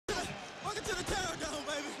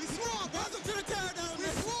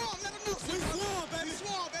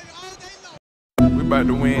about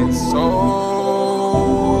to win so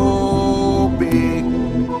big.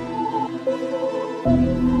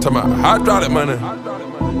 Talking about hydraulic money.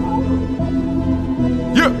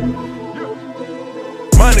 Yeah.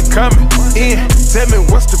 Money coming in. Tell me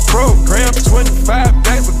what's the program? 25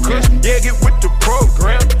 bags of kush. Yeah, get with the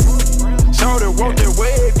program. Shorty want that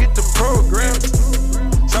wave, get the program.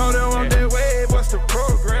 Shorty want that wave, what's the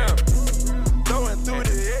program? Throwing through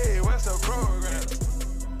the air, what's the program?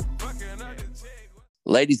 Fucking up the check.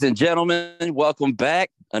 Ladies and gentlemen, welcome back.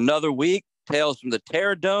 Another week, Tales from the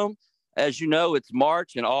Terror Dome. As you know, it's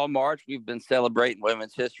March, and all March we've been celebrating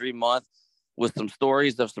Women's History Month with some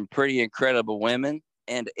stories of some pretty incredible women.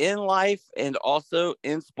 And in life and also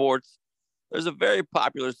in sports, there's a very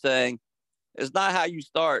popular saying, it's not how you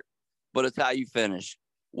start, but it's how you finish.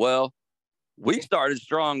 Well, we started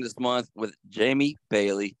strong this month with Jamie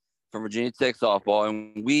Bailey from Virginia Tech softball,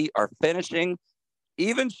 and we are finishing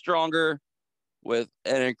even stronger with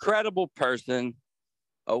an incredible person,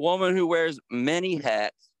 a woman who wears many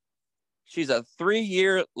hats. She's a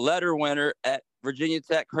 3-year letter winner at Virginia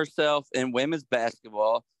Tech herself in women's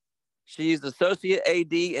basketball. She's Associate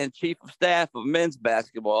AD and Chief of Staff of men's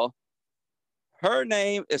basketball. Her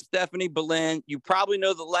name is Stephanie Ballein. You probably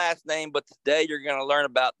know the last name, but today you're going to learn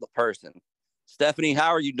about the person. Stephanie, how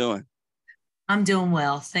are you doing? I'm doing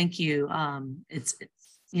well. Thank you. It's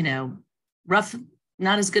rough,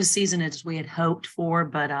 not as good a season as we had hoped for,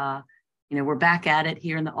 but, we're back at it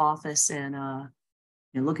here in the office and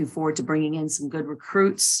looking forward to bringing in some good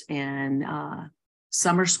recruits and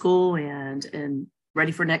summer school and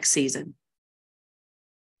ready for next season.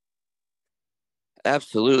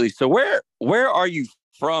 Absolutely. So where are you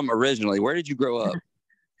from originally? Where did you grow up?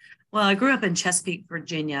 Well, I grew up in Chesapeake,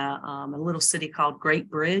 Virginia, a little city called Great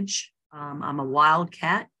Bridge. I'm a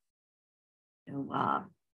wildcat,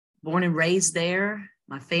 born and raised there.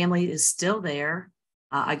 My family is still there.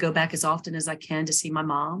 I go back as often as I can to see my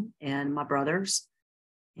mom and my brothers.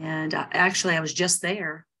 And actually, I was just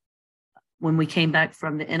there when we came back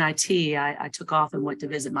from the NIT. I took off and went to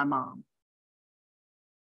visit my mom.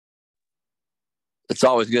 It's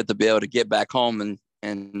always good to be able to get back home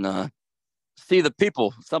and see the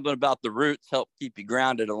people. Something about the roots help keep you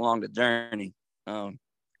grounded along the journey.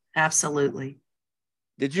 Absolutely.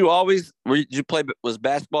 Did you play, was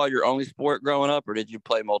basketball your only sport growing up, or did you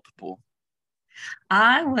play multiple?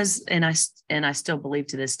 I was, and I still believe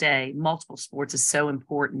to this day, multiple sports is so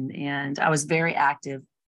important. And I was very active.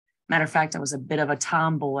 Matter of fact, I was a bit of a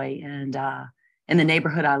tomboy, and in the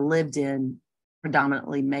neighborhood I lived in,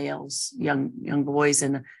 predominantly males, young boys,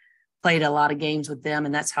 and played a lot of games with them.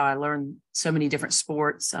 And that's how I learned so many different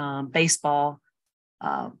sports. Baseball,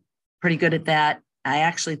 pretty good at that. I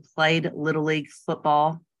actually played Little League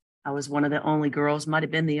football. I was one of the only girls, might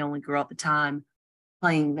have been the only girl at the time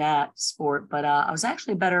playing that sport, but I was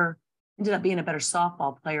actually ended up being a better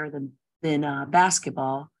softball player than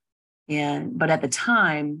basketball. But at the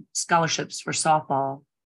time, scholarships for softball,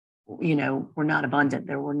 were not abundant.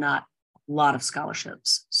 There were not a lot of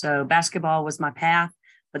scholarships. So basketball was my path,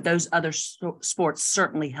 but those other sports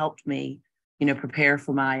certainly helped me, prepare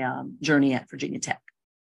for my journey at Virginia Tech.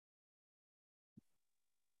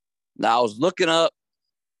 Now, I was looking up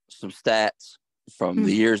some stats from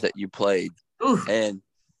the years that you played. Oof. And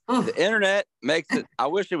the internet makes it, I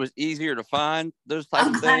wish it was easier to find those types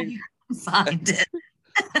I'm of glad things. you find it.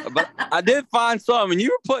 But I did find some, and you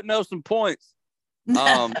were putting up some points.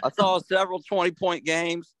 I saw several 20-point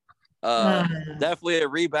games. Definitely a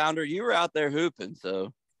rebounder. You were out there hooping,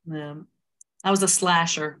 so. Yeah. I was a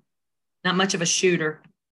slasher, not much of a shooter.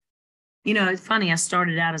 It's funny. I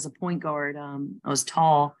started out as a point guard. I was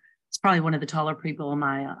tall. It's probably one of the taller people on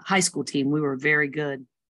my high school team. We were very good,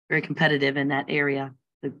 very competitive in that area,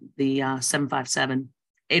 the 757,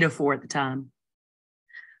 804 at the time.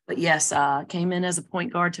 But yes, came in as a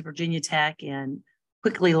point guard to Virginia Tech and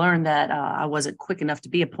quickly learned that I wasn't quick enough to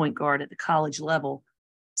be a point guard at the college level.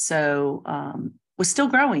 So was still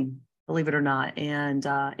growing, believe it or not, and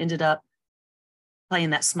ended up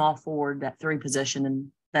playing that small forward, that 3 position,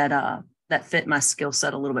 and that fit my skill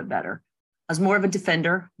set a little bit better. I was more of a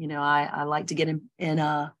defender. I like to get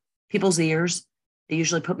in people's ears. They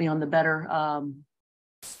usually put me on the better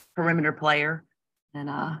perimeter player, and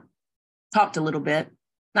talked a little bit,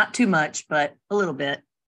 not too much, but a little bit,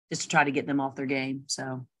 just to try to get them off their game.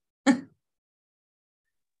 So,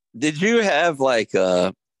 did you have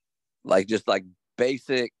just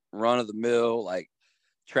basic run of the mill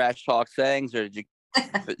trash talk sayings, or did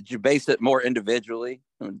you base it more individually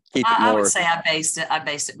and keep it more? I would say I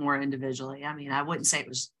based it more individually. I mean, I wouldn't say it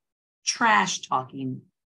was trash talking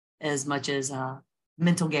as much as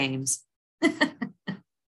mental games.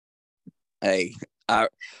 Hey,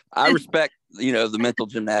 I respect, the mental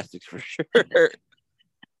gymnastics for sure.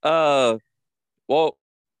 Well,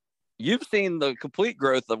 you've seen the complete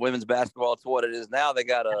growth of women's basketball to what it is now. They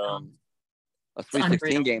got a Sweet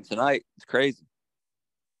 16 game tonight. It's crazy.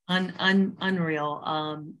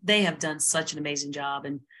 Unreal. They have done such an amazing job.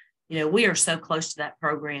 And, we are so close to that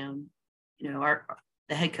program.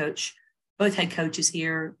 The head coach, both head coaches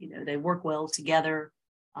here, they work well together.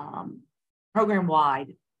 Program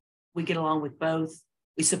wide, we get along with both.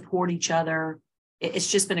 We support each other.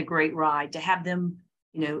 It's just been a great ride to have them,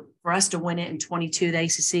 for us to win it in 22, the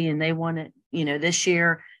ACC, and they won it, this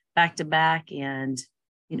year back to back. And,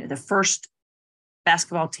 the first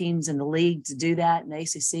basketball teams in the league to do that in the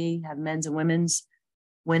ACC, have men's and women's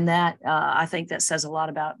win that. I think that says a lot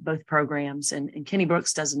about both programs, and Kenny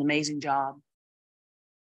Brooks does an amazing job.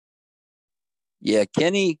 Yeah,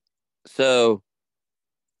 Kenny. So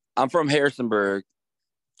I'm from Harrisonburg.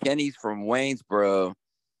 Kenny's from Waynesboro.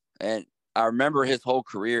 And I remember his whole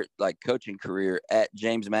career, like coaching career at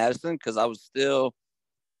James Madison, because I was still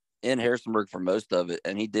in Harrisonburg for most of it.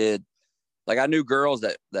 And he did, I knew girls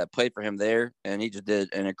that played for him there, and he just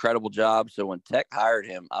did an incredible job. So when Tech hired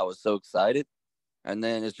him, I was so excited. And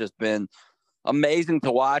then it's just been amazing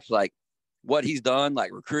to watch, what he's done,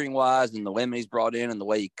 recruiting wise, and the women he's brought in, and the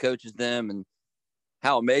way he coaches them, and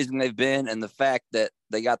how amazing they've been. And the fact that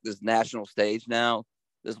they got this national stage now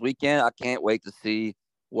this weekend, I can't wait to see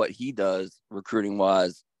what he does recruiting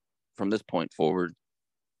wise from this point forward.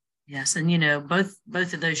 Yes. And,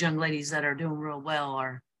 both of those young ladies that are doing real well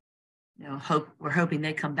are, we're hoping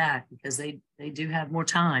they come back, because they do have more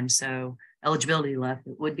time. So eligibility left,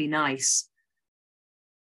 it would be nice.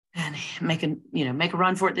 And make a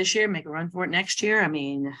run for it this year, make a run for it next year. I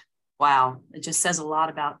mean, wow, it just says a lot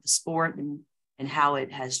about the sport and how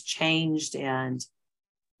it has changed. And,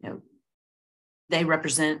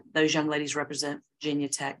 those young ladies represent Virginia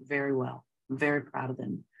Tech very well. I'm very proud of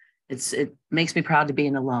them. It makes me proud to be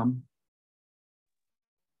an alum.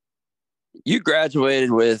 You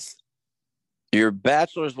graduated with your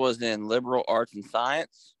bachelor's was in liberal arts and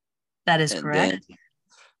science. That is correct.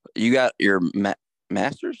 You got your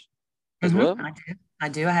master's as well? I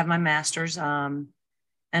do. I have my master's, and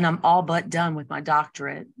I'm all but done with my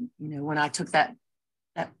doctorate. When I took that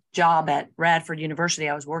job at Radford University,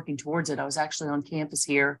 I was working towards it. I was actually on campus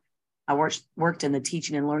here. I worked in the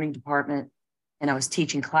teaching and learning department, and I was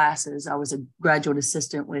teaching classes. I was a graduate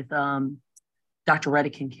assistant with Dr.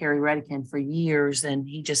 Redican, Carrie Redican, for years. And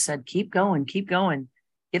he just said, keep going,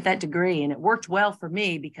 get that degree. And it worked well for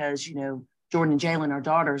me because, Jordan and Jalen, our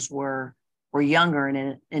daughters, were younger,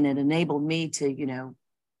 and it enabled me to,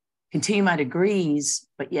 continue my degrees,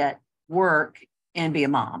 but yet work and be a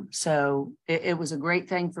mom. So it was a great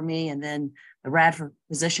thing for me. And then the Radford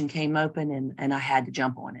position came open, and I had to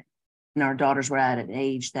jump on it. And our daughters were at an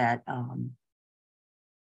age that,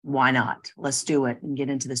 why not? Let's do it and get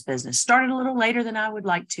into this business. Started a little later than I would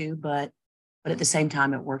like to, but at the same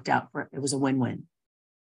time, it worked out. It was a win-win.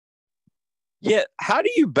 Yeah. How do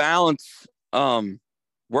you balance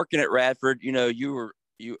working at Radford?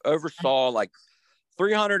 You oversaw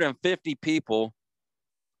 350 people.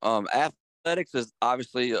 Athletics is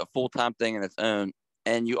obviously a full-time thing in its own,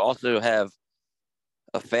 and you also have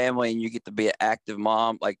a family, and you get to be an active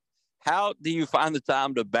mom. How do you find the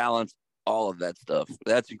time to balance all of that stuff?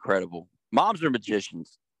 That's incredible. Moms are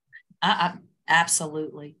magicians.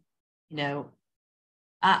 Absolutely.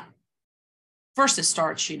 First it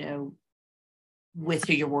starts, with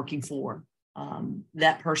who you're working for.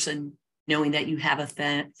 That person, knowing that you have a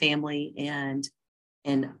family, and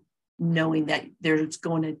knowing that there's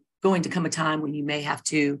going to come a time when you may have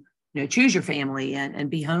to, choose your family and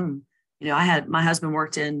be home. My husband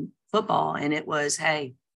worked in football, and it was,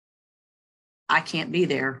 hey, I can't be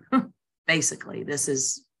there. Basically, this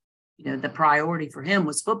is, the priority for him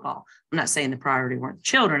was football. I'm not saying the priority weren't the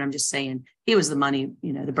children. I'm just saying he was the money,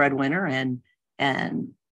 the breadwinner,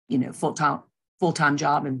 and full-time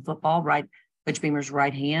job in football, right? Coach Beamer's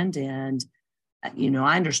right hand. And,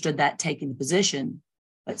 I understood that taking the position,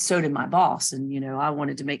 but so did my boss. And, I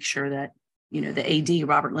wanted to make sure that, the AD,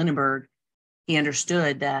 Robert Lindenberg, he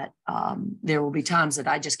understood that there will be times that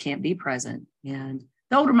I just can't be present. And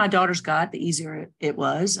the older my daughters got, the easier it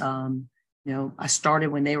was. I started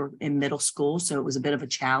when they were in middle school, so it was a bit of a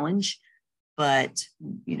challenge. But,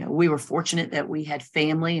 we were fortunate that we had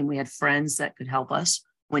family and we had friends that could help us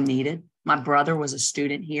when needed. My brother was a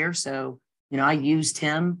student here, so, I used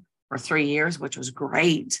him for 3 years, which was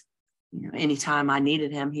great. Anytime I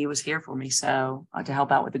needed him, he was here for me. So to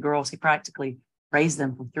help out with the girls, he practically raised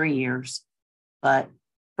them for 3 years. But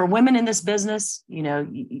for women in this business,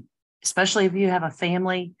 especially if you have a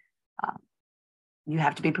family, you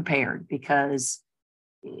have to be prepared because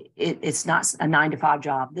it's not a 9-to-5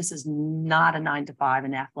 job. This is not a 9-to-5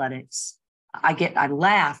 in athletics. I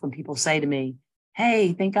laugh when people say to me,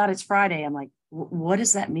 hey, thank God it's Friday. I'm like, what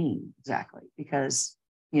does that mean exactly? Because,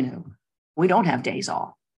 we don't have days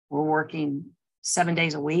off. We're working 7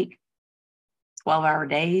 days a week, 12-hour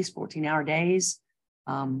days, 14-hour days,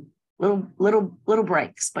 little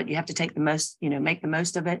breaks, but you have to take the most, make the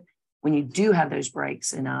most of it when you do have those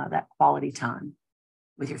breaks and that quality time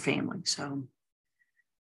with your family. So,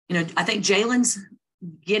 I think Jalen's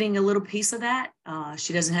getting a little piece of that.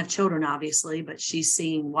 She doesn't have children, obviously, but she's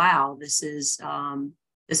seeing, wow, this is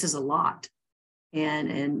a lot.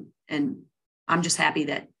 And I'm just happy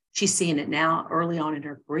that she's seeing it now early on in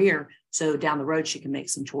her career. So down the road, she can make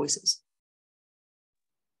some choices.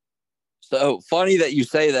 So funny that you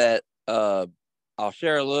say that. I'll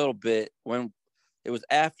share a little bit. When it was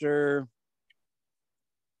after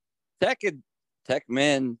Tech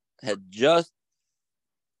men had just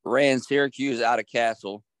ran Syracuse out of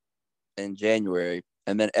Castle in January,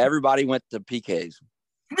 and then everybody went to PKs.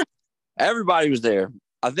 Everybody was there.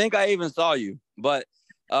 I think I even saw you, but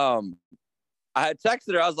I had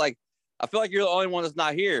texted her. I was like, I feel like you're the only one that's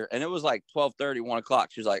not here. And it was like 12:30, 1 o'clock.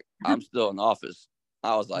 She was like, I'm still in the office.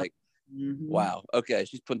 I was like, wow, okay,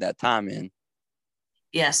 she's putting that time in.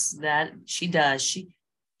 Yes, that she does.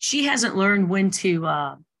 She hasn't learned when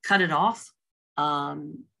to cut it off.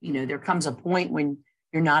 There comes a point when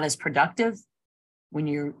you're not as productive, when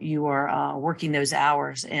you are working those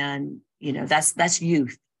hours, and that's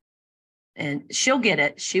youth. And she'll get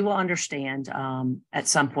it. She will understand at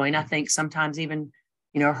some point. I think sometimes even,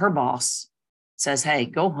 her boss says, hey,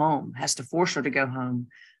 go home, has to force her to go home.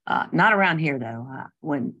 Not around here, though.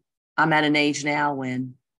 When I'm at an age now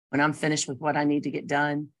when I'm finished with what I need to get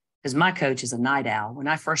done, because my coach is a night owl. When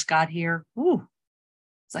I first got here,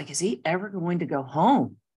 it's like, is he ever going to go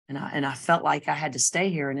home? And I felt like I had to stay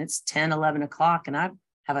here, and it's 10, 11 o'clock, and I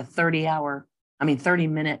have a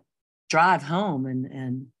 30-minute drive home.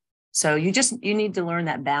 And so you need to learn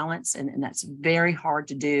that balance, and that's very hard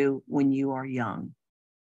to do when you are young.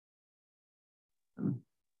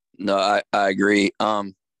 No, I agree.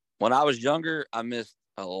 When I was younger, I missed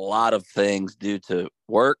a lot of things due to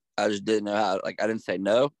work. I just didn't know how. I didn't say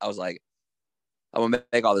no. I was like, I'm gonna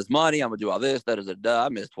make all this money. I'm gonna do all this. I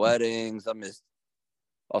missed weddings. I missed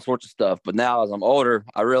all sorts of stuff. But now, as I'm older,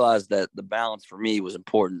 I realized that the balance for me was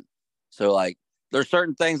important. So, there's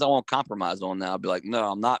certain things I won't compromise on now. I'll be like,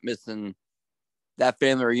 no, I'm not missing that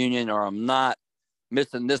family reunion, or I'm not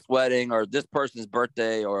missing this wedding, or this person's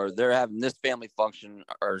birthday, or they're having this family function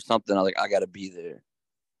or something. I got to be there.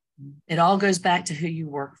 It all goes back to who you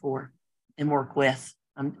work for and work with.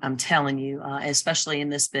 I'm telling you, especially in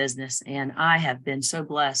this business. And I have been so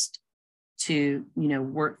blessed to,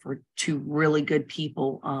 work for two really good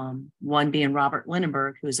people. One being Robert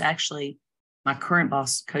Lindenberg, who is actually my current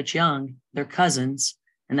boss, Coach Young. They're cousins.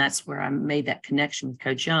 And that's where I made that connection with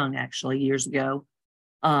Coach Young actually years ago.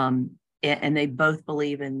 And they both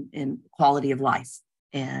believe in quality of life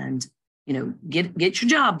and, get your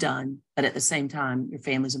job done. But at the same time, your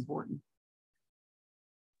family's important.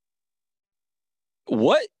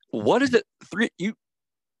 What is it?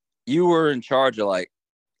 You were in charge of like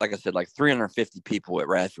I said, 350 people at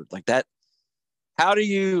Radford, like that. How do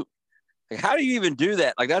you even do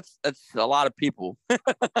that? Like that's a lot of people.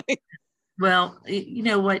 Well, you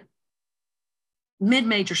know what?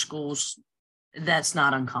 Mid-major schools, that's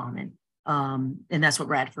not uncommon. And that's what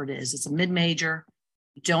Radford is. It's a mid-major.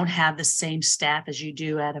 You don't have the same staff as you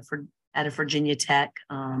do at a Virginia Tech.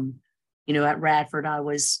 At Radford, I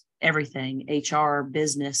was everything: HR,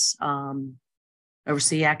 business,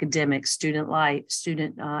 oversee academics, student life,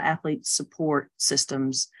 student athlete support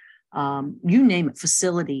systems, you name it,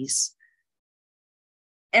 facilities.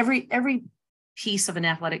 Every piece of an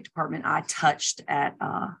athletic department I touched at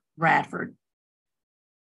Radford.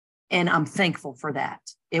 And I'm thankful for that.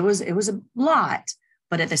 It was a lot,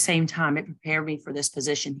 but at the same time, it prepared me for this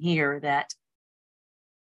position here. That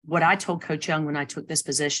what I told Coach Young when I took this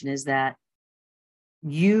position is that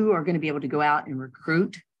you are going to be able to go out and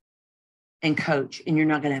recruit and coach, and you're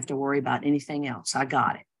not going to have to worry about anything else. I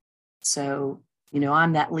got it. So,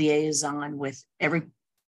 I'm that liaison with every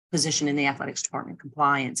position in the athletics department: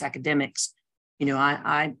 compliance, academics,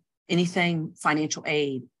 I anything, financial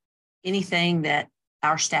aid, anything that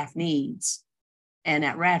our staff needs. And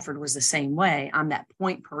at Radford was the same way. I'm that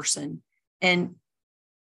point person. And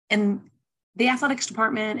the athletics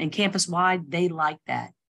department and campus wide, they like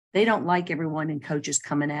that. They don't like everyone and coaches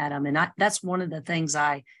coming at them. And that's one of the things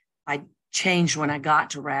I changed when I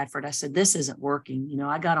got to Radford. I said, this isn't working.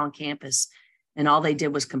 I got on campus and all they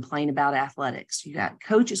did was complain about athletics. You got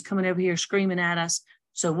coaches coming over here screaming at us.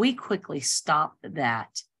 So we quickly stopped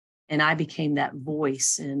that. And I became that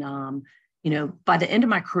voice. And, by the end of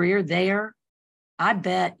my career there, I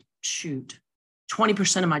bet,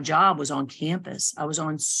 20% of my job was on campus. I was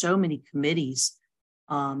on so many committees.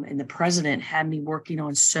 And the president had me working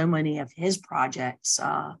on so many of his projects.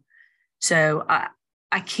 So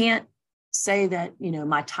I can't say that,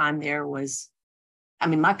 my time there was,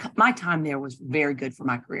 my time there was very good for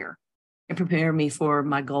my career. It prepared me for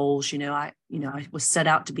my goals. I was set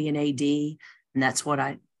out to be an AD, and that's what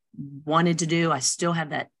I wanted to do. I still have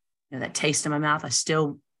that, that taste in my mouth. If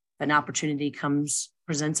an opportunity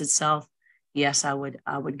presents itself, yes, I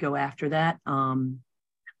would go after that.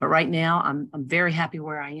 But right now I'm very happy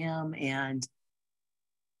where I am, and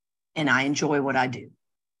I enjoy what I do.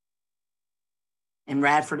 And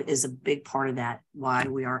Radford is a big part of that, why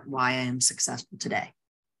I am successful today.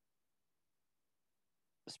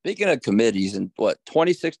 Speaking of committees, in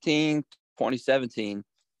 2016, 2017,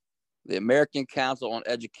 the American Council on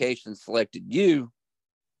Education selected you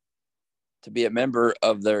to be a member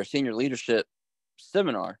of their senior leadership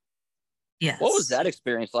seminar. Yes. What was that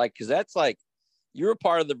experience like? Because that's like, you were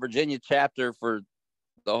part of the Virginia chapter for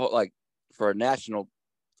the whole, for a national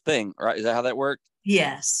thing, right? Is that how that worked?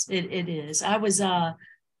 Yes, it is. I was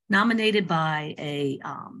nominated by an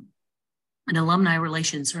alumni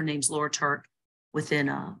relations. Her name's Laura Turk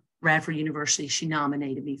within Radford University. She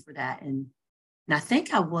nominated me for that. And I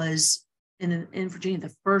think I was in Virginia,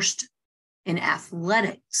 the first in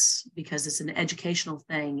athletics, because it's an educational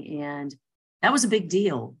thing. And that was a big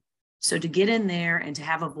deal. So to get in there and to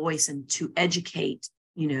have a voice and to educate,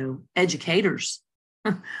 educators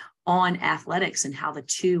on athletics and how the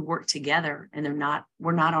two work together, and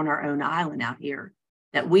we're not on our own island out here,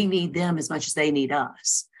 that we need them as much as they need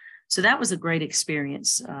us. So that was a great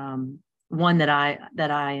experience. One that I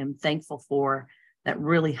am thankful for, that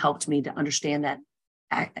really helped me to understand that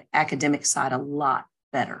academic side a lot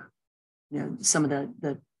better. Some of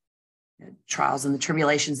the trials and the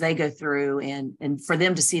tribulations they go through, and for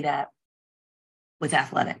them to see that with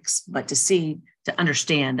athletics, but to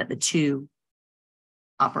understand that the two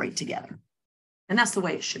operate together. And that's the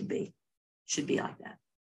way it should be. It should be like that.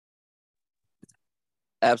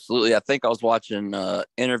 Absolutely. I think I was watching an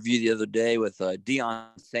interview the other day with Deion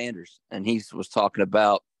Sanders, and he was talking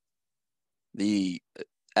about the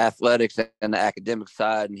athletics and the academic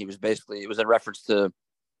side. And he was it was in reference to,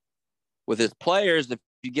 with his players, if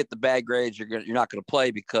you get the bad grades, you're not going to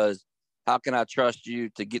play, because how can I trust you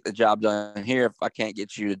to get the job done here if I can't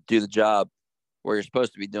get you to do the job where you're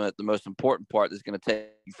supposed to be doing it? The most important part that's going to take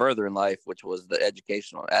you further in life, which was the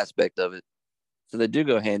educational aspect of it. So they do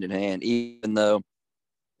go hand in hand, even though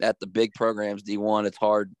at the big programs, D1, it's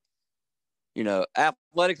hard.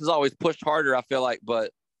 Athletics is always pushed harder, I feel like,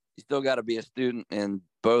 but you still got to be a student, and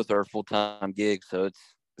both are full-time gigs. So it's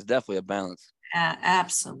definitely a balance.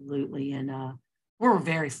 Absolutely. And we're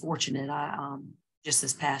very fortunate. Just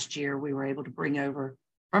this past year, we were able to bring over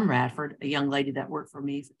from Radford a young lady that worked for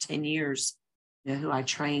me for 10 years, who I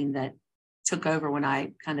trained, that took over when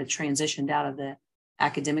I kind of transitioned out of the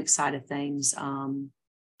academic side of things.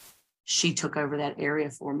 She took over that area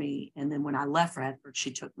for me. And then when I left Radford,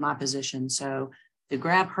 she took my position. So to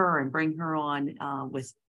grab her and bring her on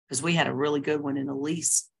because we had a really good one in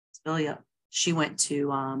Elise Spilia. She went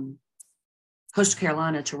to Coastal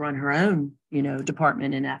Carolina to run her own,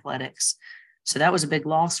 department in athletics. So that was a big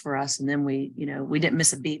loss for us. And then we didn't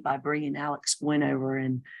miss a beat by bringing Alex Gwynn over.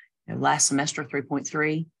 And last semester,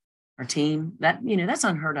 3.3, our team, that's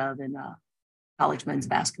unheard of in college men's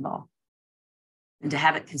basketball. And to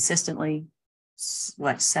have it consistently,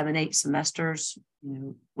 7-8 semesters,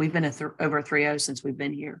 we've been over 3.0 since we've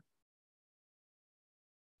been here.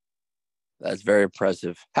 That's very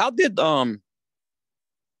impressive. How did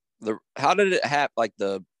it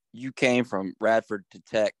happen? You came from Radford to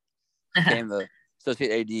Tech, became the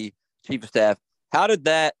associate AD, chief of staff. How did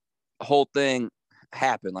that whole thing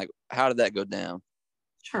happen? How did that go down?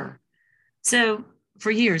 Sure. So for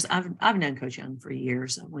years, I've known Coach Young for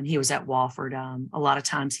years. When he was at Wofford, a lot of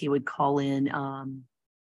times he would call in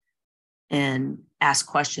and ask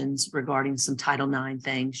questions regarding some Title IX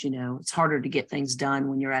things. It's harder to get things done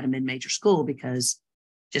when you're at a mid-major school because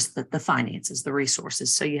just the finances, the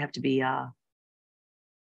resources. So you have to be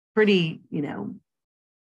pretty,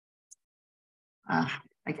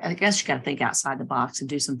 I guess you got to think outside the box and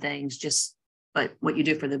do some things. But what you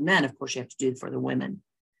do for the men, of course, you have to do for the women.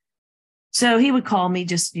 So he would call me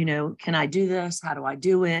just, can I do this? How do I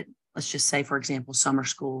do it? Let's just say, for example, summer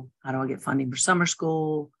school. How do I get funding for summer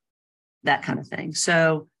school? That kind of thing.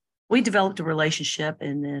 So we developed a relationship,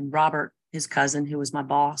 and then Robert his cousin, who was my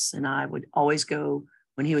boss, and I would always go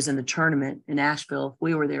when he was in the tournament in Asheville. If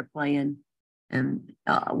we were there playing and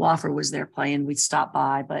Wofford was there playing, we'd stop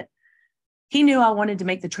by. But he knew I wanted to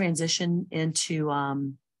make the transition into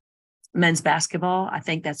men's basketball. I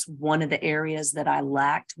think that's one of the areas that I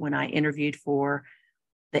lacked when I interviewed for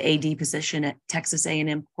the AD position at Texas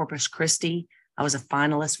A&M Corpus Christi. I was a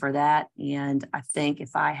finalist for that. And I think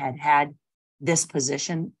if I had had this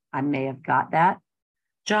position, I may have got that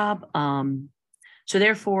job. So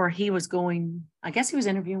therefore he was going, I guess he was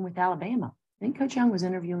interviewing with Alabama. I think Coach Young was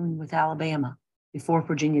interviewing with Alabama before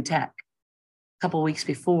Virginia Tech, a couple of weeks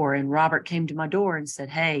before. And Robert came to my door and said,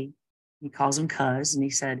 hey, he calls him Cuz. And he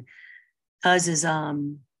said, Cuz is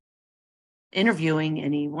interviewing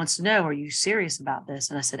and he wants to know, are you serious about this?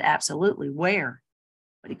 And I said, absolutely. Where?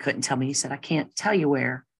 But he couldn't tell me. He said, I can't tell you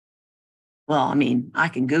where. Well, I mean, I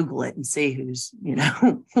can Google it and see who's,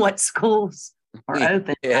 what schools are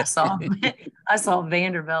open. Yeah. I saw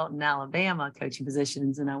Vanderbilt and Alabama coaching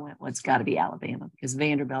positions, and I went, well, it's got to be Alabama, because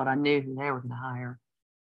Vanderbilt, I knew who they were going to hire.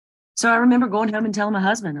 So I remember going home and telling my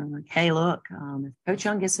husband, I'm like, hey, look, if Coach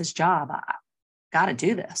Young gets this job, I got to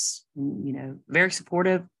do this. And, very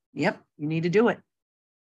supportive. Yep, you need to do it.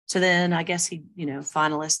 So then I guess he,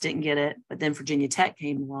 finalists didn't get it, but then Virginia Tech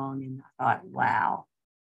came along, and I thought, wow,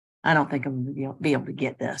 I don't think I'm going to be able to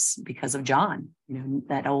get this because of John,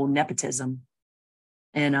 that old nepotism.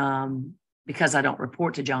 And because I don't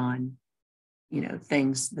report to John,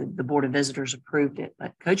 things, the Board of Visitors approved it.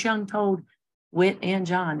 But Coach Young told Whit and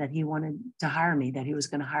John that he wanted to hire me, that he was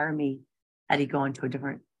going to hire me had he gone to a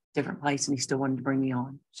different place, and he still wanted to bring me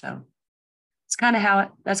on. So that's kind of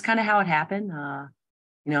how it happened.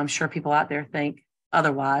 I'm sure people out there think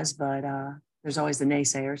otherwise, but there's always the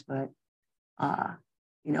naysayers. But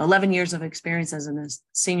 11 years of experience as a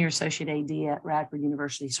senior associate AD at Radford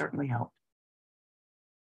University certainly helped.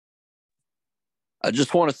 I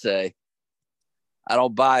just want to say, I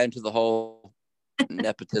don't buy into the whole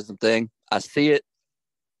nepotism thing. I see it.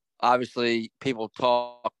 Obviously, people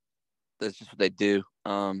talk. That's just what they do.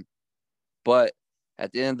 But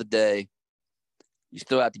at the end of the day, you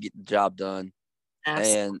still have to get the job done.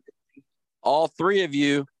 Absolutely. And all three of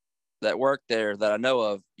you that work there that I know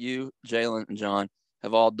of, you, Jalen, and John,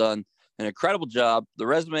 have all done an incredible job. The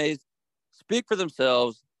resumes speak for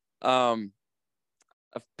themselves.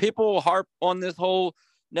 If people harp on this whole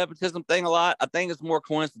nepotism thing a lot, I think it's more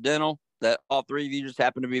coincidental that all three of you just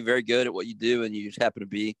happen to be very good at what you do, and you just happen to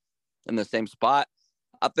be in the same spot.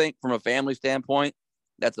 I think from a family standpoint,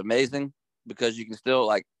 that's amazing, because you can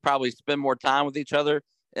still probably spend more time with each other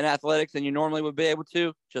in athletics than you normally would be able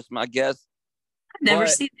to. Just my guess. I've never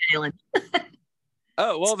seen Jalen.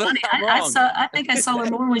 Oh, well, that's funny. I think I saw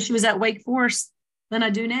her more when she was at Wake Forest than I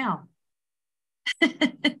do now.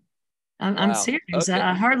 I'm serious. Okay.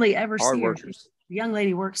 I hardly ever see her. The young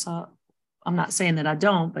lady works. I'm not saying that I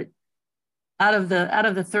don't, but out of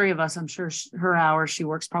the three of us, I'm sure her hours she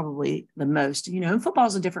works probably the most. And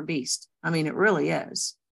football's a different beast. I mean, it really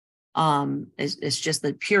is. It's just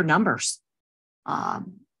the pure numbers.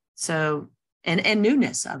 So and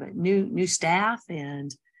newness of it, new staff,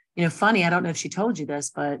 and funny. I don't know if she told you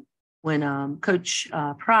this, but when Coach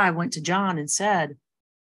Pry went to John and said,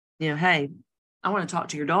 hey, I want to talk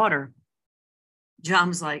to your daughter. John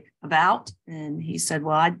was like, about? And he said,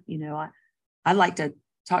 well, I'd like to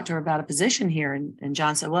talk to her about a position here. And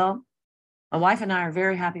John said, well, my wife and I are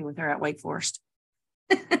very happy with her at Wake Forest.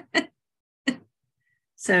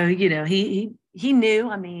 So, he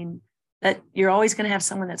knew, that you're always going to have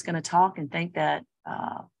someone that's going to talk and think that,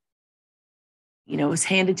 it was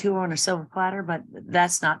handed to her on a silver platter, but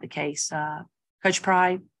that's not the case. Coach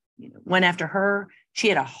Pry, went after her. She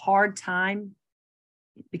had a hard time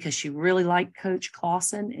because she really liked Coach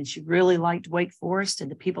Clausen, and she really liked Wake Forest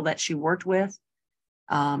and the people that she worked with.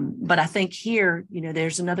 But I think here,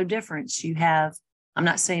 there's another difference. I'm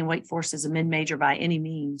not saying Wake Forest is a mid-major by any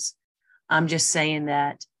means. I'm just saying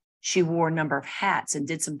that she wore a number of hats and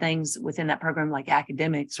did some things within that program, like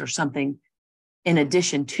academics or something, in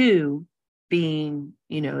addition to being,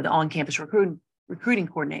 the on-campus recruiting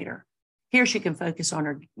coordinator. Here she can focus on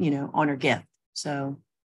her gift. So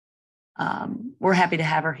we're happy to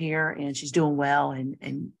have her here, and she's doing well,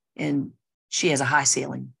 and she has a high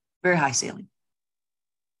ceiling, very high ceiling.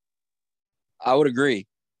 I would agree.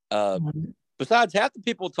 Besides, half the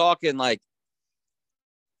people talking,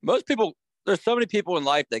 most people, there's so many people in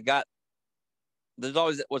life there's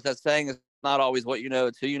always what's that saying, it's not always what you know,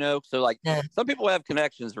 it's who you know. So some people have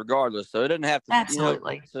connections regardless. So it doesn't have to.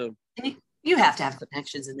 Absolutely. So you have to have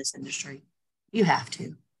connections in this industry. You have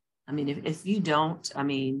to. If you don't,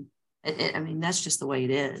 that's just the way it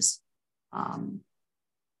is.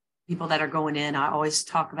 people that are going in, I always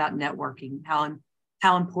talk about networking,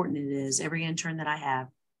 how important it is. Every intern that I have,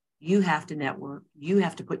 you have to network. You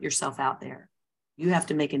have to put yourself out there. You have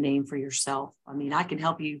to make a name for yourself. I mean, I can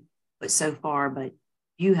help you, but so far, but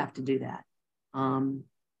you have to do that. And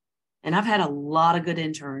I've had a lot of good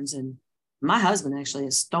interns, and my husband actually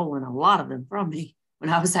has stolen a lot of them from me when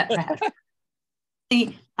I was at Rad.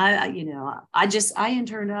 I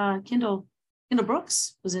interned, Kendall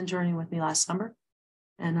Brooks was interning with me last summer,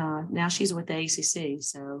 and now she's with the ACC.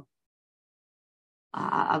 So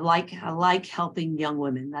I like helping young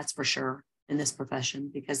women, that's for sure, in this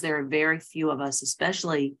profession, because there are very few of us,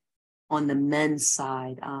 especially on the men's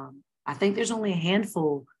side. I think there's only a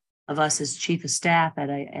handful of us as chief of staff at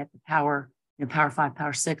the Power 5,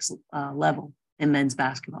 Power 6 level in men's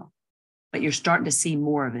basketball. But you're starting to see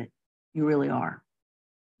more of it. You really are.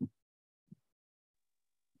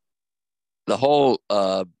 The whole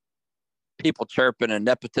people chirping and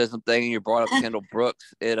nepotism thing, you brought up Kendall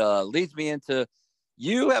Brooks. It leads me into,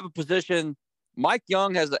 you have a position. Mike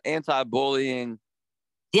Young has an anti-bullying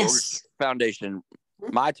foundation.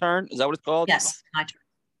 My turn? Is that what it's called? Yes, my turn.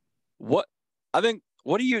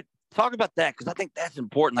 What do you talk about that? Because I think that's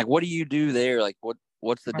important. Like, what do you do there? Like,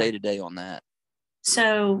 what's the day-to-day on that?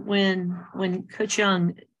 So when Coach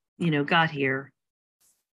Young, got here,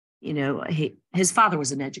 his father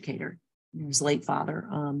was an educator. His late father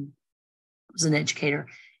was an educator,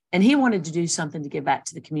 and he wanted to do something to give back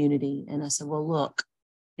to the community. And I said, well, look,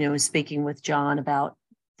 speaking with John about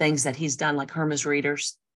things that he's done, like Herma's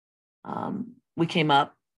Readers, we came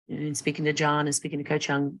up, and speaking to John and speaking to Coach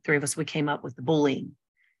Young, three of us, we came up with the bullying.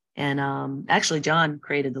 And actually, John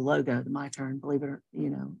created the logo, the My Turn, believe it or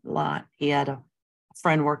a lot. He had a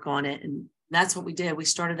friend work on it, and that's what we did. We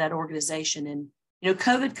started that organization, and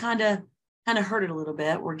COVID kind of hurt it a little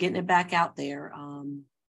bit. We're getting it back out there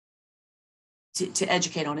to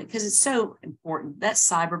educate on it, because it's so important. That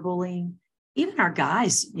cyberbullying, even our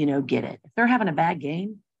guys, get it. If they're having a bad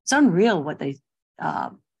game, it's unreal what they,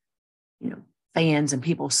 fans and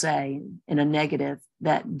people say in a negative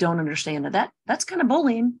that don't understand that's kind of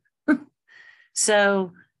bullying.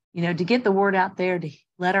 So, to get the word out there, to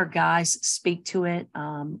let our guys speak to it,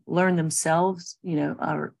 learn themselves,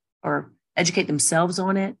 or educate themselves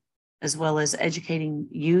on it, as well as educating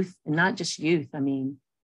youth, and not just youth. I mean,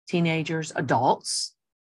 teenagers, adults.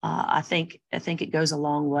 I think it goes a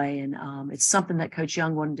long way, and it's something that Coach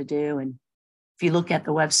Young wanted to do. And if you look at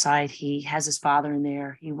the website, he has his father in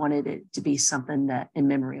there. He wanted it to be something that in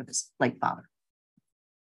memory of his late father.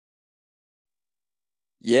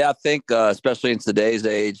 Yeah, I think especially in today's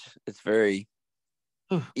age, it's very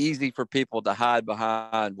easy for people to hide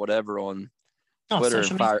behind whatever on Twitter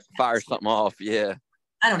and fire something off. Yeah.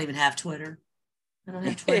 I don't even have Twitter. I don't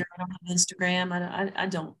have Twitter. I don't have Instagram. I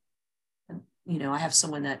don't, I have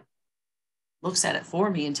someone that looks at it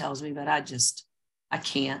for me and tells me, but I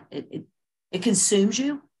can't. It consumes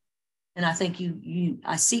you. And I think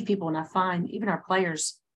I see people, and I find even our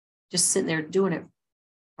players just sitting there doing it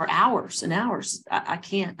for hours and hours. I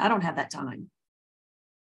can't. I don't have that time.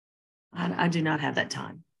 I do not have that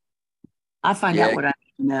time. I find out what I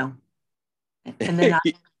need to know, and then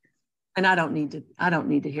I don't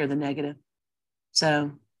need to hear the negative.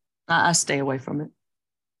 So I stay away from it.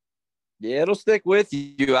 Yeah, it'll stick with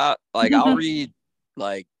you. I'll read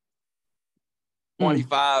like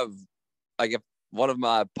 25. Like if one of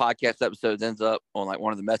my podcast episodes ends up on like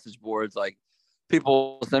one of the message boards, like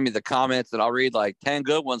people send me the comments, and I'll read like 10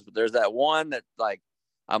 good ones, but there's that one that like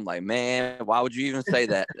I'm like, man, why would you even say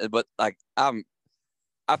that? But like I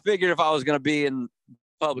figured if I was gonna be in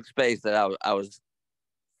public space that I was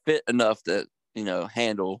fit enough to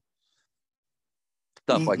handle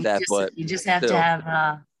stuff like that. But you just have to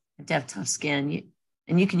have tough skin.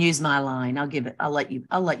 And you can use my line. I'll let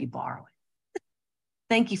you borrow it.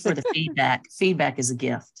 Thank you for the feedback. Feedback is a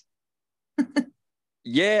gift.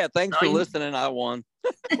 Yeah, thanks for listening. I won.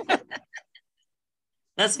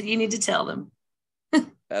 That's what you need to tell them.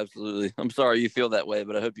 Absolutely. I'm sorry you feel that way,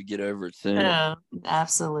 but I hope you get over it soon. Yeah,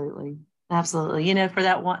 absolutely. Absolutely. For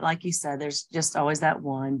that one, like you said, there's just always that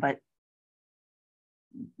one, but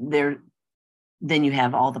then you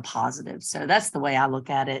have all the positives. So that's the way I look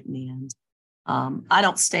at it. And I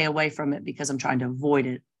don't stay away from it because I'm trying to avoid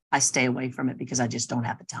it. I stay away from it because I just don't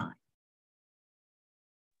have the time.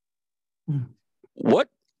 What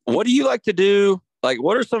do you like to do? Like,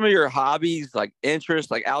 what are some of your hobbies, like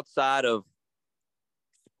interests, like outside of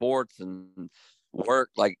sports and work?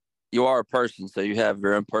 Like, you are a person, so you have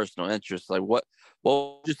your own personal interests. Like, what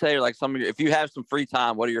would you say are like some of your, if you have some free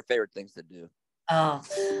time, what are your favorite things to do? Oh,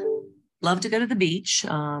 love to go to the beach.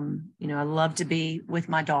 I love to be with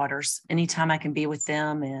my daughters anytime I can be with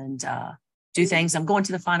them and do things. I'm going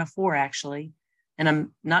to the Final Four, actually, and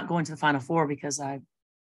I'm not going to the Final Four because I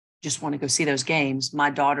just want to go see those games. My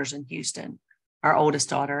daughter's in Houston, our oldest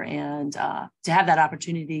daughter, and to have that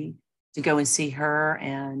opportunity to go and see her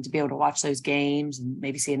and to be able to watch those games and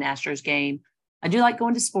maybe see an Astros game. I do like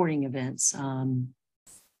going to sporting events.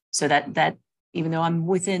 So that even though I'm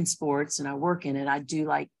within sports and I work in it, I do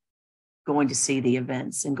like going to see the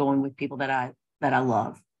events and going with people that I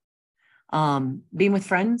love. Being with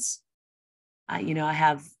friends, I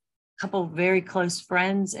have a couple of very close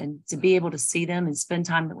friends, and to be able to see them and spend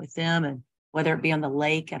time with them, and whether it be on the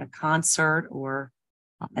lake, at a concert, or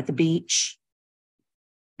at the beach,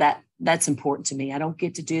 that's important to me. I don't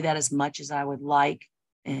get to do that as much as I would like.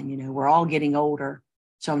 And, we're all getting older,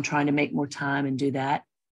 so I'm trying to make more time and do that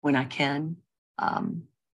when I can.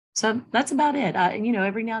 So that's about it.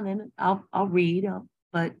 Every now and then I'll read,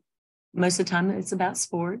 but most of the time it's about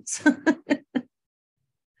sports.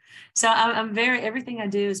 So I'm everything I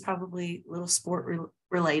do is probably a little sport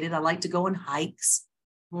related. I like to go on hikes.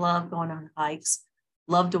 Love going on hikes.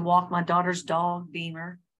 Love to walk my daughter's dog,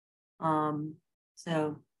 Beamer.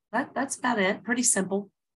 So that's about it. Pretty simple.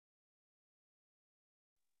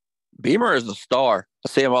 Beamer is a star. I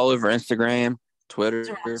see him all over Instagram, Twitter. He's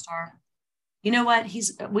a rock star. You know what?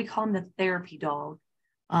 We call him the therapy dog.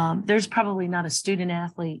 There's probably not a student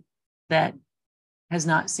athlete that has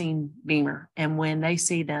not seen Beamer. And when they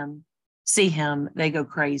see him, they go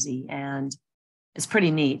crazy. And it's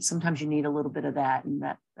pretty neat. Sometimes you need a little bit of that. And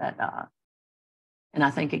and I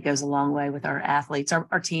think it goes a long way with our athletes.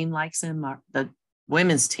 Our team likes him. The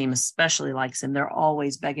women's team especially likes him. They're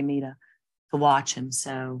always begging me to watch him.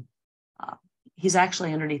 So he's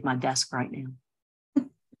actually underneath my desk right now.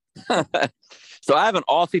 So I have an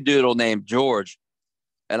Aussie doodle named George,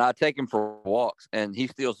 and I take him for walks, and he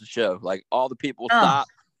steals the show. Like, all the people stop.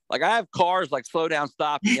 Like, I have cars like slow down,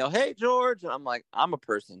 stop, and yell, "Hey, George!" And I'm like, I'm a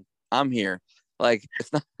person. I'm here. Like,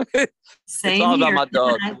 it's not. It's all about my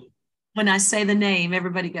dog. When I say the name,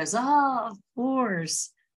 everybody goes, "Oh, of course."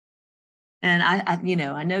 And I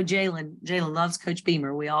know Jalen loves Coach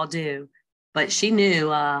Beamer. We all do. But she knew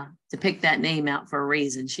to pick that name out for a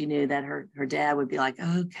reason. She knew that her dad would be like,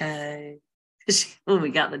 okay, when we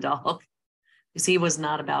got the dog. Because he was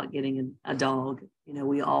not about getting a dog.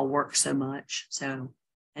 We all work so much. So,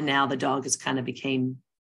 and now the dog has kind of became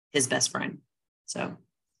his best friend. So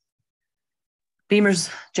Beamer's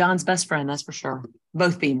John's best friend, that's for sure.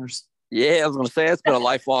 Both Beamers. Yeah, I was going to say, it's been a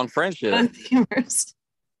lifelong friendship. Both Beamers.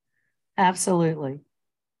 Absolutely.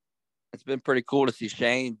 It's been pretty cool to see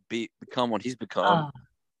Shane become what he's become.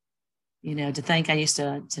 To think I used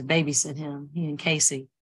to babysit him, he and Casey.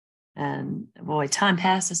 And boy, time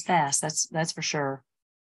passes fast. That's for sure.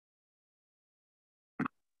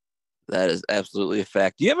 That is absolutely a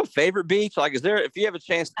fact. Do you have a favorite beach? Like, if you have a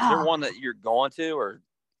chance, is there one that you're going to, or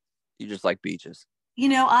you just like beaches?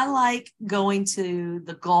 I like going to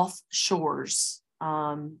the Gulf shores.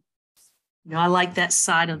 I like that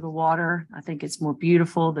side of the water. I think it's more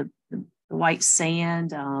beautiful. The white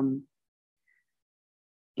sand.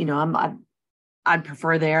 I'd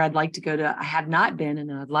prefer there. I'd like to go to. I have not been,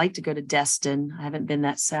 and I'd like to go to Destin. I haven't been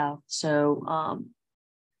that south. So,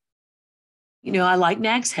 I like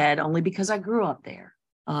Nags Head only because I grew up there.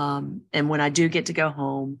 And when I do get to go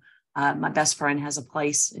home, my best friend has a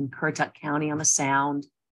place in Currituck County on the Sound.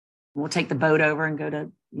 We'll take the boat over and go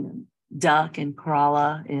to Duck and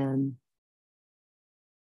Corolla and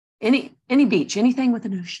any beach, anything with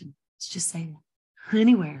an ocean. Let's just say that.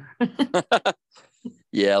 Anywhere.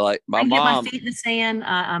 Yeah, like my mom. Get my feet in the sand.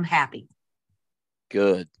 I'm happy.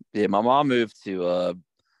 Good. Yeah, my mom moved to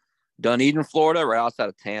Dunedin, Florida, right outside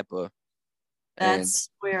of Tampa. That's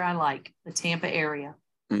where I like the Tampa area.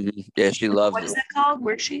 Mm-hmm. Yeah, she loves it. What is that called?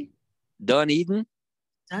 Where's she? Dunedin.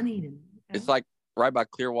 Dunedin. Okay. It's like right by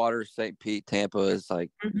Clearwater, St. Pete, Tampa. Is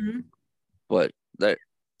like, but they're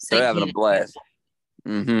having a blast.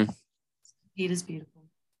 Mm-hmm. Pete is beautiful.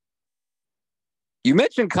 You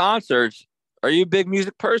mentioned concerts. Are you a big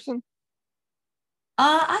music person?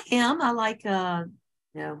 I am. I like a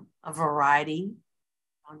variety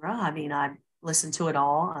genre. I mean, I listen to it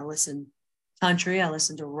all. I listen country. I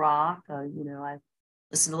listen to rock. I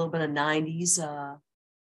listen to a little bit of 90s.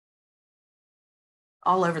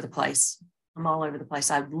 All over the place. I'm all over the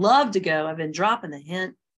place. I'd love to go. I've been dropping the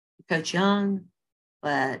hint to Coach Young,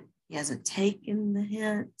 but he hasn't taken the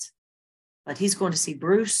hint. But he's going to see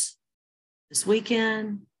Bruce this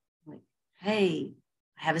weekend. I'm like, hey,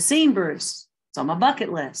 I haven't seen Bruce. It's on my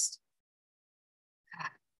bucket list.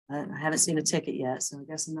 I haven't seen a ticket yet, so I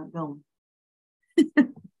guess I'm not going.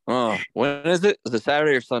 Oh, when is it? Is it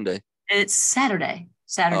Saturday or Sunday? It's Saturday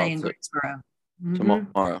in So Greensboro. Mhm.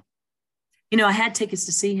 tomorrow. I had tickets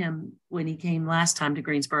to see him when he came last time to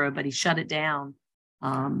Greensboro, but he shut it down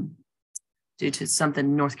um, due to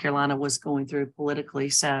something North Carolina was going through politically.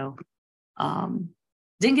 So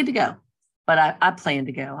didn't get to go, but I plan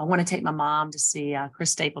to go. I want to take my mom to see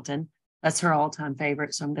Chris Stapleton. That's her all-time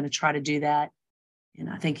favorite. So I'm going to try to do that. And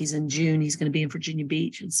I think he's in June. He's going to be in Virginia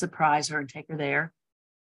Beach and surprise her and take her there.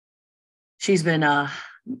 She's been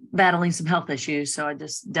battling some health issues. So I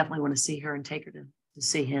just definitely want to see her and take her to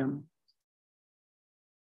see him.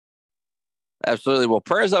 Absolutely. Well,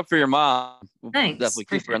 prayers up for your mom. We'll Thanks. definitely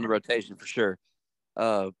keep her in the rotation for sure.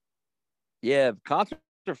 Yeah, concerts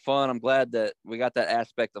are fun. I'm glad that we got that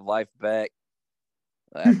aspect of life back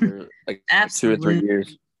after like 2 or 3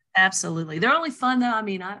 years. Absolutely. They're only fun though. I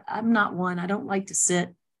mean, I'm not one. I don't like to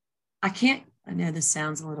sit. I know this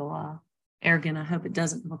sounds a little arrogant. I hope it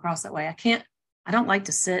doesn't come across that way. I don't like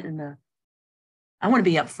to sit I want to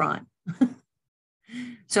be up front.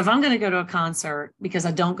 So if I'm going to go to a concert, because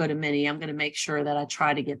I don't go to many, I'm going to make sure that I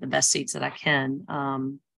try to get the best seats that I can.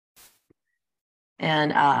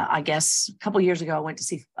 And I guess a couple of years ago, I went to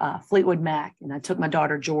see Fleetwood Mac, and I took my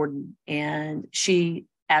daughter, Jordan, and she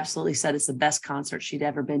absolutely said it's the best concert she'd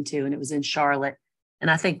ever been to. And it was in Charlotte. And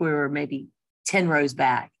I think we were maybe 10 rows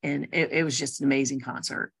back, and it was just an amazing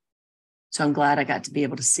concert. So I'm glad I got to be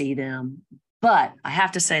able to see them. But I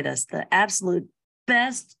have to say this, the absolute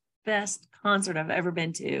best concert I've ever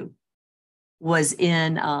been to was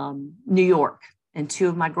in New York, and 2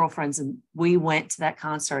 of my girlfriends, and we went to that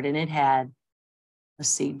concert, and it had, let's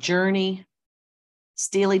see, Journey,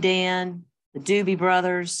 Steely Dan, the Doobie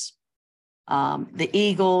Brothers, the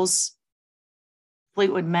Eagles,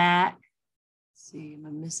 Fleetwood Mac. Let's see, am I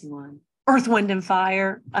missing one? Earth, Wind, and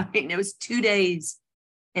Fire. I mean, it was 2 days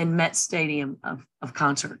in Met Stadium of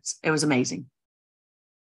concerts. It was amazing.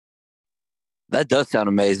 That does sound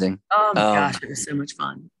amazing. Oh my gosh, it was so much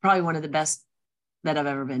fun. Probably one of the best that I've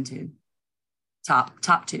ever been to. Top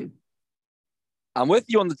 2. I'm with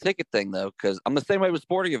you on the ticket thing though, because I'm the same way with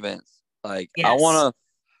sporting events. Like Yes. I'm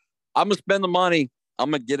gonna spend the money.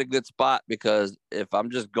 I'm gonna get a good spot, because if I'm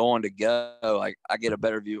just going to go, like I get a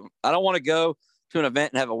better view. I don't want to go to an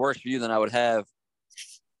event and have a worse view than I would have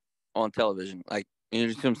on television. Like, you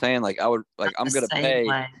know what I'm saying? Like I'm gonna pay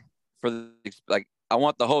for I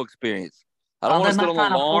want the whole experience. I don't want to sit on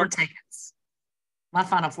the lawn. My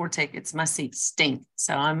Final Four tickets, my seats stink.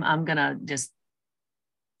 So I'm gonna just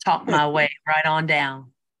talk my way right on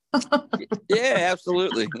down. Yeah,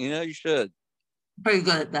 absolutely. You should. Pretty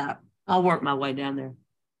good at that. I'll work my way down there.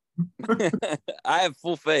 I have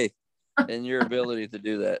full faith in your ability to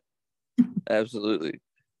do that. Absolutely.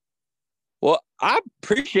 Well, I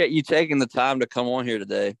appreciate you taking the time to come on here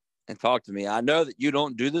today and talk to me. I know that you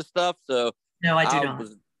don't do this stuff, so no, I do not.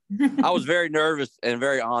 I was very nervous and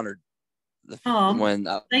very honored.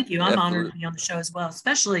 Thank you. I'm honored to be on the show as well,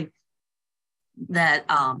 especially that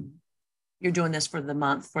you're doing this for the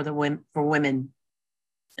month for women,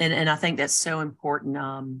 and I think that's so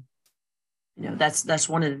important. That's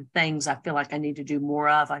one of the things I feel like I need to do more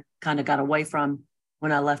of. I kind of got away from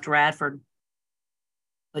when I left Radford,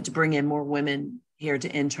 but to bring in more women here to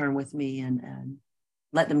intern with me and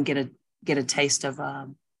let them get a taste of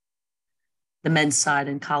the men's side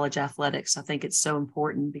in college athletics. I think it's so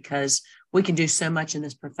important because we can do so much in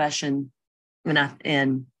this profession.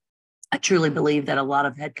 And I truly believe that a lot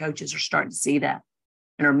of head coaches are starting to see that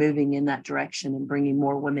and are moving in that direction and bringing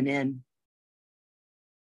more women in.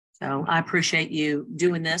 So I appreciate you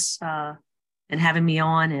doing this and having me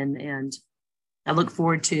on, and I look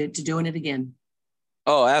forward to doing it again.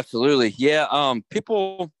 Oh, absolutely. Yeah.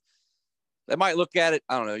 People, they might look at it,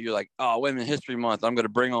 I don't know, you're like, oh, Women's History Month, I'm going to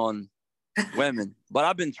bring on women. But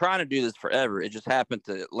I've been trying to do this forever. It just happened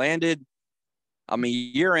to landed. I'm a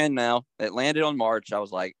year in now. It landed on March. I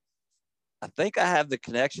was like, I think I have the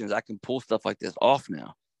connections. I can pull stuff like this off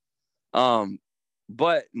now.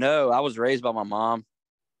 But no, I was raised by my mom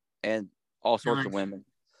and all sorts of women.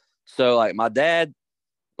 So like my dad,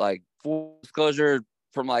 like full disclosure,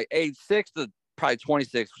 from like age 6 to probably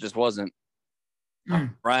 26, just wasn't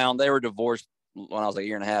around. They were divorced when I was like a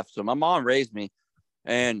year and a half. So my mom raised me,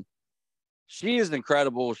 and she is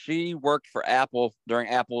incredible. She worked for Apple during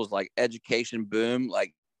Apple's like education boom,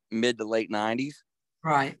 like mid to late 90s.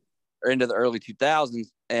 Right. Or into the early 2000s.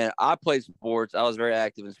 And I played sports. I was very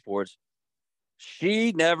active in sports.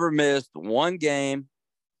 She never missed one game.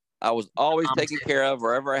 I was always taken care of.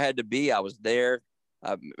 Wherever I had to be, I was there.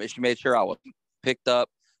 She made sure I was picked up.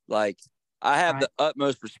 Like, I have the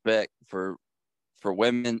utmost respect for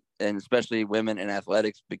women, and especially women in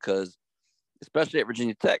athletics, because especially at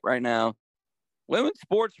Virginia Tech right now, women's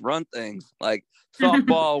sports run things like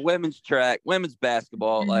softball, women's track, women's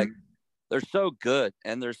basketball. Like, they're so good.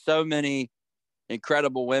 And there's so many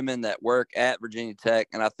incredible women that work at Virginia Tech.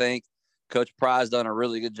 And I think Coach Pry's done a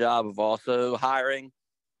really good job of also hiring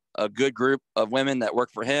a good group of women that work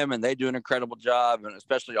for him, and they do an incredible job. And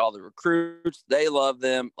especially all the recruits, they love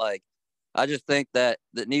them. Like, I just think that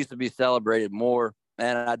needs to be celebrated more.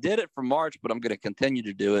 And I did it for March, but I'm going to continue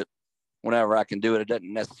to do it whenever I can do it. It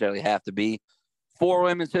doesn't necessarily have to be for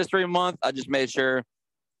Women's History Month. I just made sure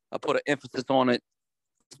I put an emphasis on it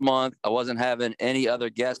this month. I wasn't having any other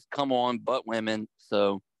guests come on but women.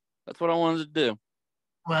 So that's what I wanted to do.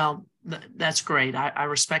 Well, that's great. I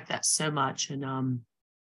respect that so much. And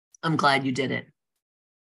I'm glad you did it.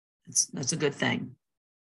 That's a good thing.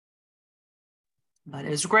 But it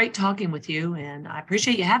was great talking with you, and I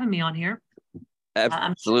appreciate you having me on here.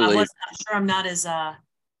 Absolutely. I'm sure I'm not as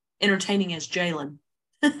entertaining as Jalen.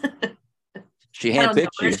 She handpicked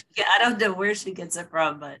you. I don't know where she gets it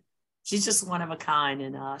from, but she's just one of a kind,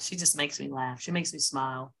 and she just makes me laugh. She makes me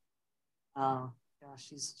smile. Oh gosh,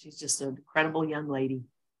 she's just an incredible young lady.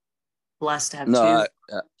 Blessed to have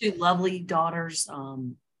two lovely daughters.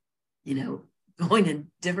 Going in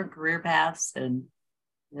different career paths, and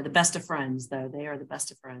the best of friends. Though they are the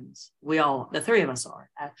best of friends. The three of us are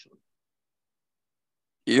actually.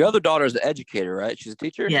 Your other daughter is an educator, right? She's a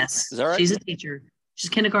teacher? Yes. Is that right? She's a teacher. She's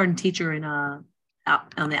a kindergarten teacher in out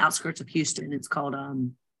on the outskirts of Houston. It's called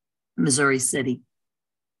Missouri City.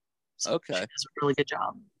 So okay. She does a really good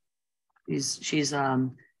job. She's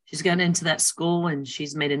gotten into that school, and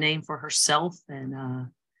she's made a name for herself, and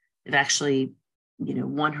they've actually,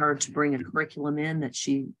 want her to bring a curriculum in that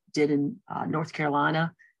she did in North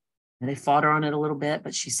Carolina. And they fought her on it a little bit,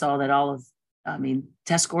 but she saw that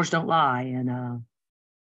test scores don't lie. And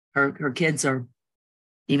her kids are,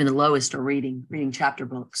 even the lowest, are reading chapter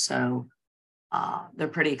books. So they're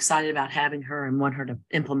pretty excited about having her and want her to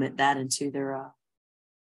implement that into their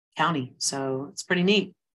county. So it's pretty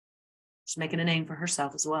neat. She's making a name for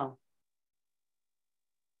herself as well.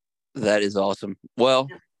 That is awesome. Well,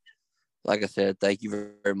 like I said, thank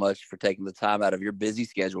you very much for taking the time out of your busy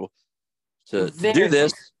schedule to do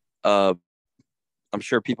this. I'm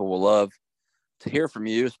sure people will love to hear from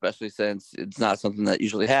you, especially since it's not something that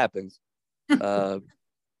usually happens. I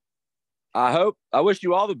wish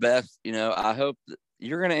you all the best. I hope that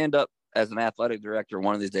you're going to end up as an athletic director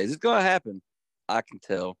one of these days. It's going to happen. I can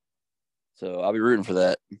tell. So I'll be rooting for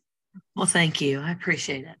that. Well, thank you. I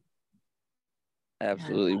appreciate it.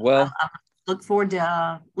 Absolutely. Well, I look forward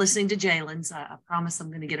to listening to Jalen's. I promise I'm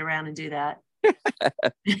going to get around and do that.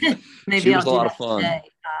 Maybe I'll do a lot of fun. Today.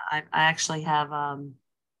 I actually have.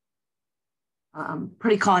 I'm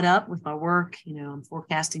pretty caught up with my work. I'm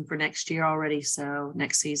forecasting for next year already, so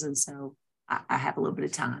next season. So I have a little bit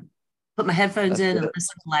of time. Put my headphones in and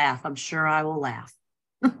listen to laugh. I'm sure I will laugh.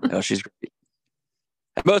 Oh, she's great.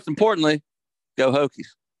 And most importantly, go Hokies.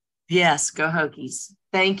 Yes, go Hokies.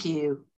 Thank you.